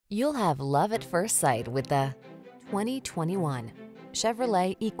You'll have love at first sight with the 2021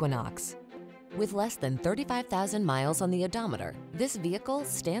 Chevrolet Equinox. With less than 35,000 miles on the odometer, this vehicle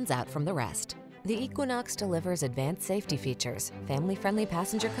stands out from the rest. The Equinox delivers advanced safety features, family-friendly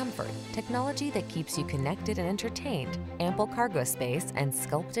passenger comfort, technology that keeps you connected and entertained, ample cargo space, and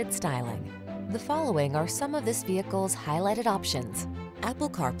sculpted styling. The following are some of this vehicle's highlighted options: Apple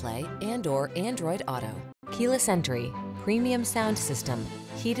CarPlay and/or Android Auto, keyless entry, premium sound system,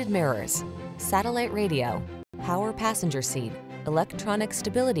 heated mirrors, satellite radio, power passenger seat, electronic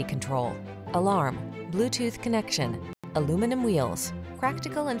stability control, alarm, Bluetooth connection, aluminum wheels.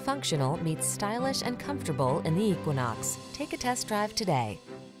 Practical and functional meets stylish and comfortable in the Equinox. Take a test drive today.